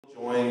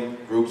Join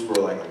groups for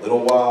like a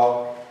little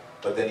while,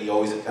 but then he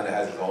always kind of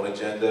has his own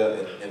agenda.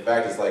 And in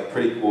fact, it's like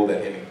pretty cool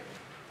that him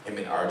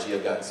and Archie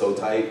have gotten so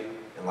tight,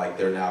 and like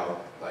they're now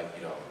like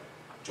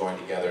joined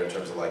together in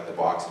terms of like the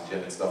boxing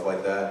gym and stuff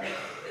like that.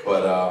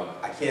 But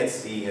I can't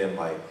see him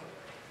like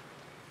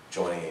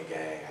joining a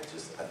gang.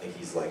 I think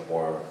he's like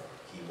more,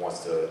 he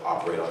wants to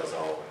operate on his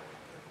own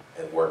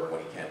and work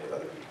when he can with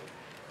other people.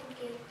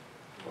 Thank you.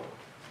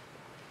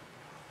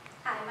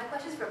 Hi, my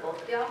question's for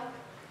both of y'all.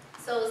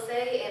 So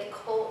say if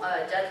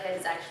Jughead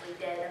is actually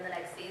dead in the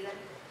next season,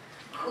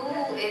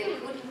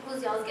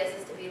 who's y'all's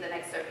guesses to be the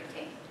next Serpent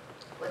King?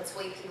 Would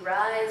Sweet Pea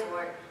rise,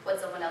 or would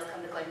someone else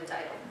come to claim the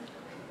title?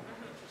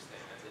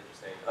 Interesting, that's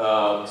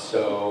interesting.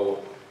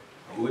 So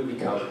who would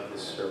become the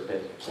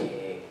Serpent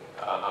King?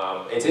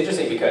 It's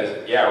interesting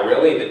because, yeah,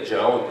 really the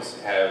Jones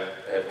have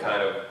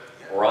kind of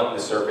run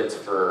the Serpents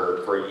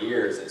for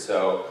years, and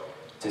so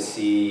to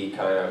see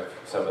kind of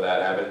some of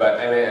that happen. But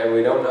I mean,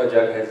 we don't know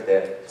Jughead's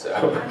dead, so.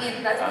 I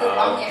mean, that's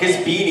the his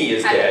beanie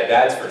is dead,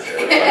 that's for sure.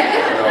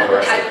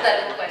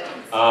 Hypothetical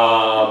questions.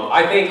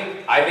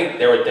 I think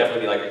there would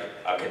definitely be like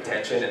a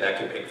contention, and that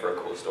could make for a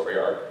cool story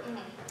arc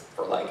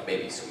for like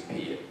maybe Sweet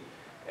Pea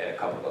and a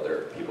couple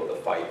other people to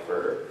fight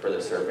for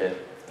the Serpent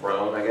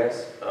throne, I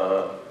guess.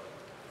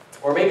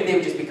 Or maybe they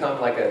would just become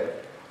like a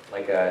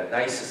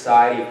nice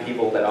society of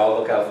people that all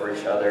look out for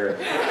each other.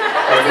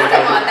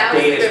 Like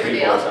Danish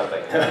people or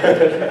something.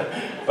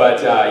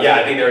 But yeah,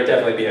 I think there would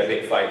definitely be a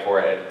big fight for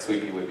it, and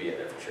Sweet Pea would be in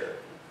there for sure.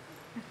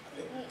 I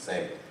think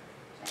same.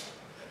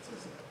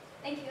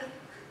 Thank you.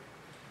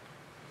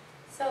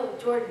 So,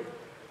 Jordan,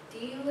 do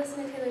you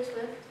listen to Taylor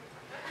Swift?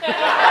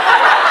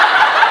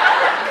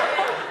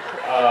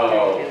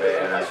 Oh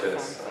man, I should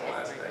have said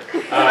last night.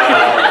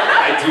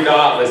 I do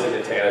not listen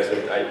to Taylor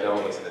Swift. I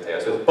don't listen to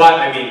Taylor Swift. But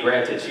I mean,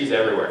 granted, she's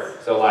everywhere.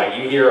 So like,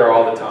 you hear her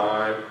all the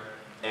time,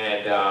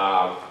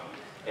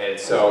 and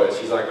so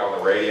she's like on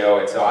the radio.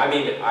 And so I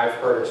mean, I've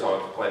heard her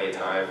song plenty of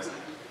times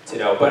to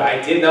know. But I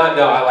did not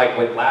know. I like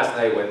when last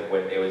night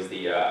when it was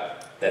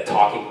that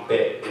talking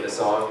bit in the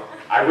song.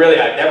 I'd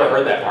never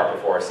heard that part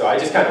before. So I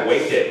just kind of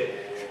winged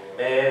it,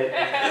 man.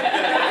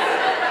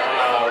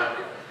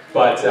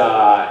 But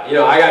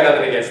I got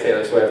nothing against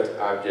Taylor Swift.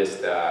 I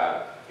just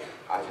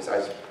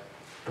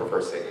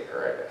prefer singing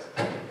her, I guess.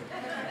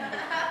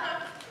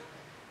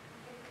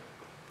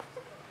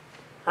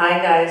 Hi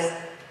guys,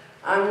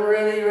 I'm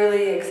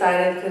really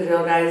excited because you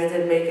guys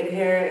did make it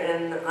here,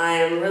 and I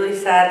am really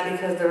sad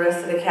because the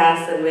rest of the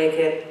cast didn't make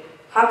it.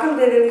 How come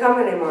they didn't come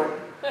anymore?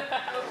 I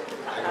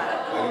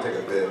can take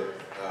a bit.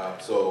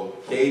 So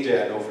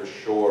KJ, I know for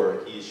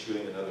sure he's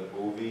shooting another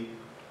movie.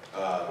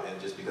 And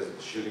just because of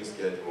the shooting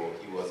schedule,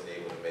 he wasn't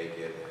able to make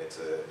it, and it's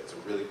a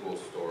really cool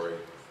story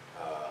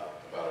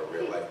about a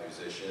real life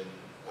musician.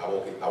 I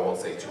won't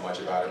say too much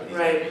about it,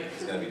 but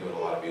he's going to be doing a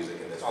lot of music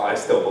in this. Oh, I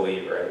still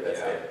believe, right?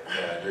 That's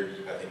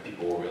I think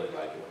people will really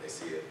like it when they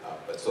see it.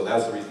 But so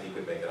that's the reason he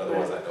could make it.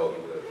 Otherwise, I know he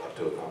would have loved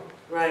to have come.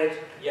 Right.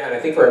 Yeah, and I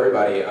think for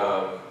everybody,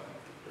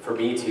 for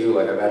me too,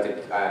 like I've had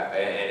to,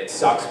 and it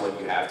sucks when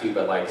you have to,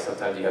 but like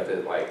sometimes you have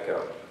to like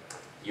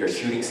your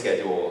shooting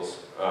schedules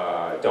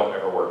don't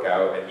ever work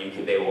out,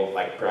 and they will,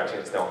 like,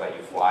 productions don't let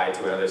you fly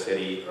to another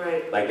city.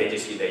 Right. Like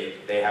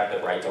they have the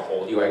right to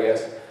hold you, I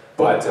guess.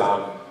 But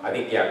I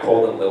think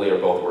Cole and Lily are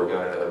both working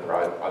on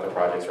other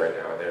projects right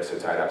now, and they're so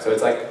tied up. So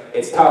it's like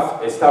it's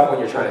tough. It's tough when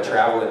you're trying to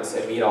travel and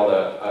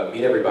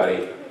meet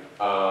everybody.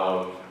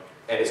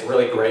 And it's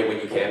really great when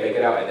you can make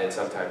it out, and then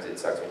sometimes it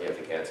sucks when you have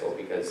to cancel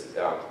because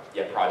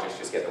projects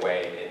just get in the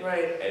way.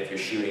 And if you're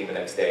shooting the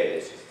next day,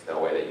 there's just no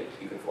way that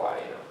you can fly.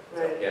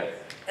 Right. So, yeah.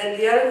 And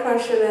the other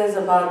question is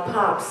about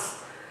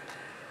Pops.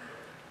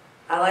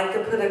 I like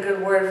to put a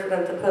good word for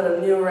them to put a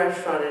new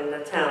restaurant in the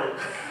town.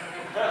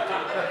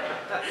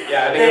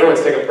 Yeah, I think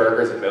everyone's taking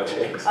burgers and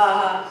milkshakes.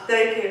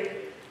 Thank you.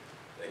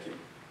 Thank you.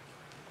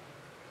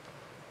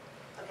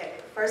 Okay,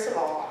 first of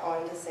all, I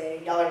wanted to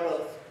say y'all are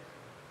both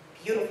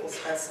beautiful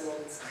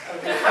specimens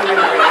of the human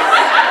race.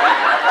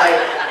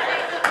 Like,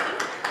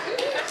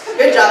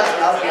 good job to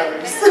y'all's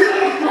brothers.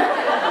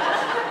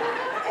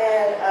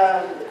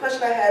 And the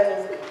question I had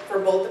was for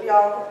both of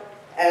y'all,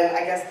 and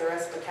I guess the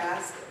rest of the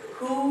cast,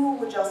 who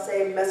would y'all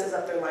say messes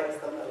up their lines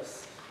the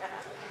most?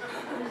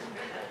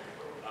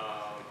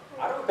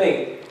 I don't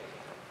think,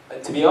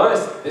 to be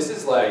honest, this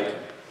is like,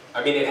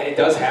 I mean, it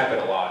does happen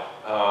a lot.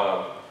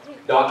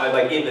 Not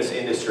like in this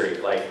industry,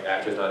 like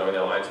actors not knowing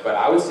their lines, but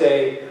I would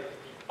say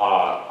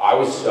I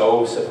was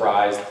so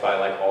surprised by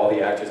like all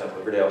the actors on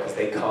Riverdale because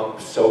they come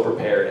so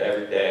prepared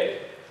every day.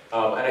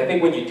 And I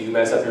think when you do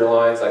mess up your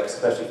lines, like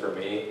especially for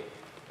me,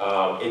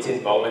 it's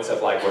in moments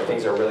of like where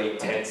things are really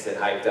intense and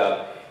hyped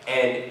up,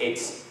 and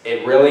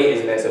it really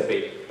isn't as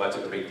much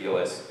of a big deal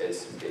as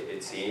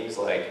it seems.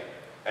 Like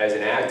as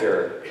an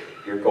actor,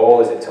 your goal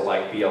isn't to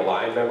like be a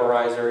line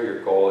memorizer.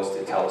 Your goal is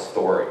to tell a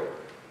story.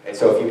 And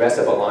so if you mess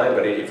up a line,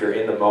 but if you're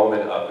in the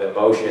moment of the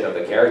emotion of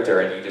the character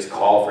and you just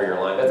call for your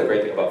line, that's the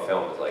great thing about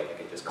film is like you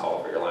can just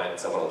call for your line and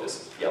someone will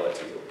just yell it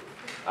to you.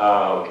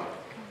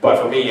 But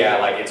for me,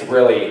 like it's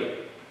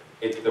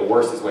the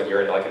worst is when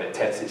you're in like an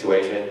intense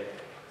situation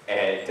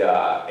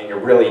and you're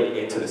really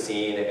into the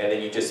scene, and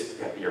then you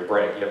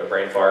have a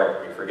brain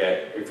fart, you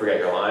forget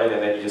your line,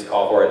 and then you just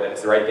call for it, and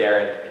it's right there,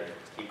 and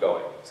keep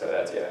going. So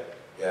that's, yeah.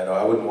 Yeah, no,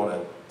 I wouldn't want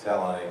to tell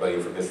on anybody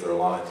who forgets their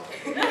lines.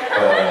 But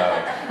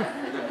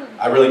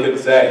I really couldn't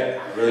say.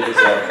 Doing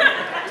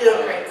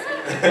great.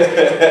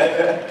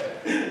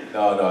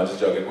 No, I'm just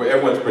joking.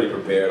 Everyone's pretty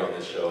prepared on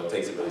this show and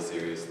takes it really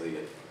seriously.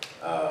 And,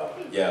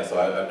 yeah, so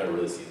I've never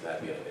really seen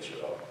that being an issue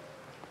at all.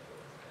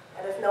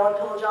 And if no one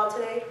told y'all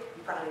today,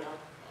 I'm proud of y'all.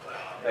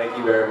 Thank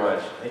you very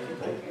much. Thank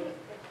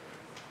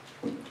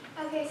you.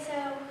 Okay, so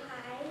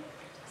hi.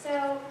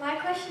 So my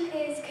question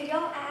is, could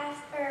y'all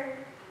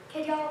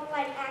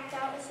like act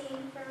out a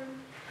scene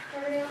from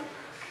Riverdale?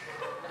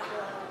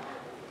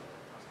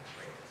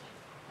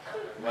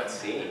 What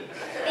scene?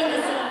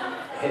 Any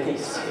scene. Any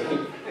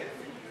scene.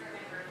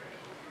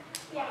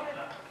 Yeah.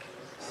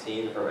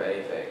 Scene from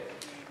anything.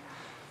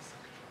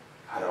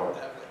 I don't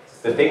know.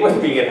 The thing with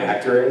being an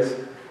actor is,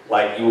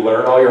 like, you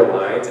learn all your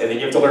lines, and then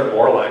you have to learn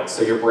more lines.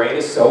 So your brain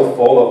is so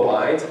full of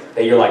lines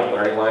that you're like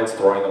learning lines,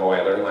 throwing them away,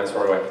 learning lines,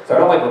 throwing them away. So I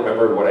don't like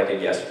remember what I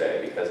did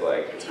yesterday because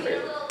like it's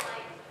crazy.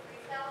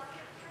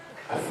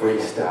 A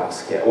freestyle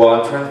skit. Well,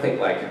 I'm trying to think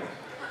like,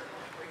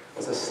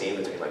 what's a scene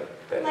between like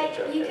Ben and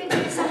Joe? Like you could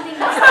do something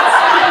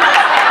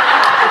that's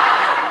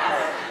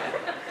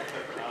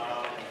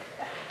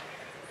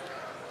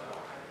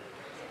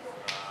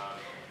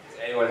Does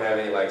anyone have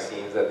any like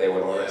scenes that they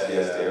would want to see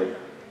us do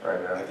right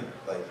I now? can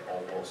like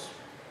almost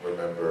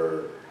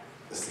remember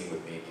the scene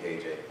with me and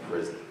KJ in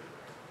prison.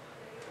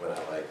 When I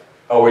like,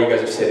 Oh, where you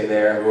guys are sitting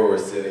there. where we're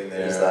sitting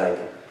there. He's like,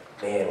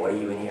 man, what are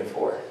you in here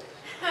for?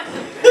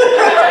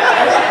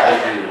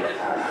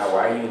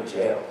 Why are you in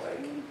jail? Like,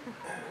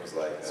 it was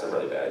like, it's a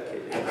really bad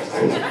kid. no,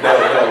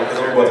 because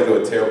I'm about to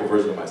do a terrible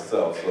version of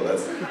myself. So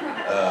that's,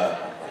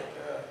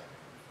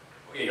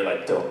 You're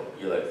like, don't.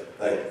 You're like,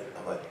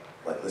 I'm like,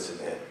 listen,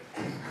 man,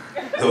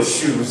 those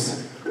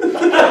shoes,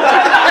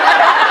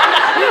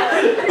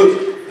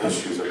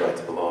 those shoes are about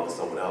to belong to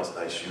someone else.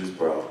 Nice shoes,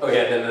 bro. oh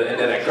yeah, and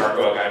then that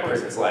gargoyle guy in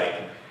prison's like,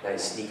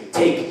 nice sneaker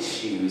taking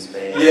shoes,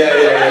 man.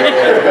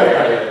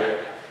 Yeah.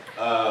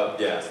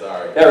 Yeah,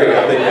 sorry. There we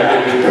go.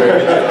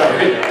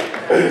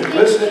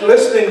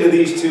 Listening to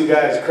these two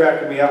guys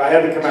cracking me up. I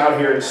had to come out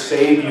here and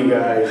save you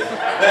guys.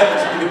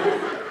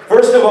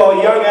 First of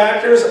all, young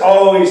actors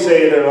always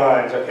say their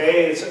lines,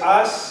 okay? It's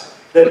us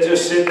that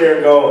just sit there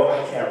and go,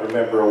 I can't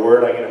remember a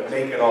word, I'm gonna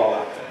make it all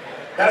up.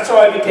 That's how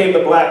I became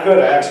the Black Hood.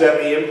 I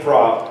accidentally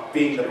improv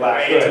being the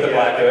Black Hood. Into the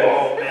Black Hood.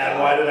 Oh man,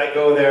 why did I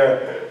go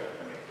there?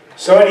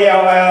 So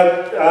anyhow,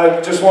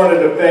 I just wanted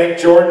to thank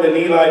Jordan and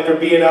Eli for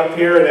being up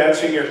here and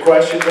answering your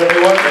questions,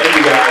 everyone. Thank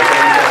you guys. Thank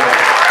you so much.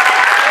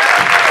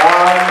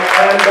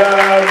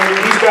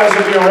 These guys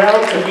will be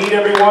around to meet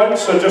everyone,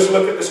 so just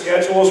look at the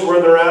schedules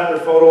where they're at, their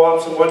photo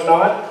ops and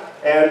whatnot,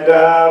 and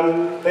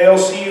they'll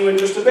see you in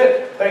just a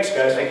bit. Thanks,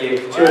 guys. Thank you.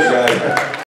 Cheers, guys.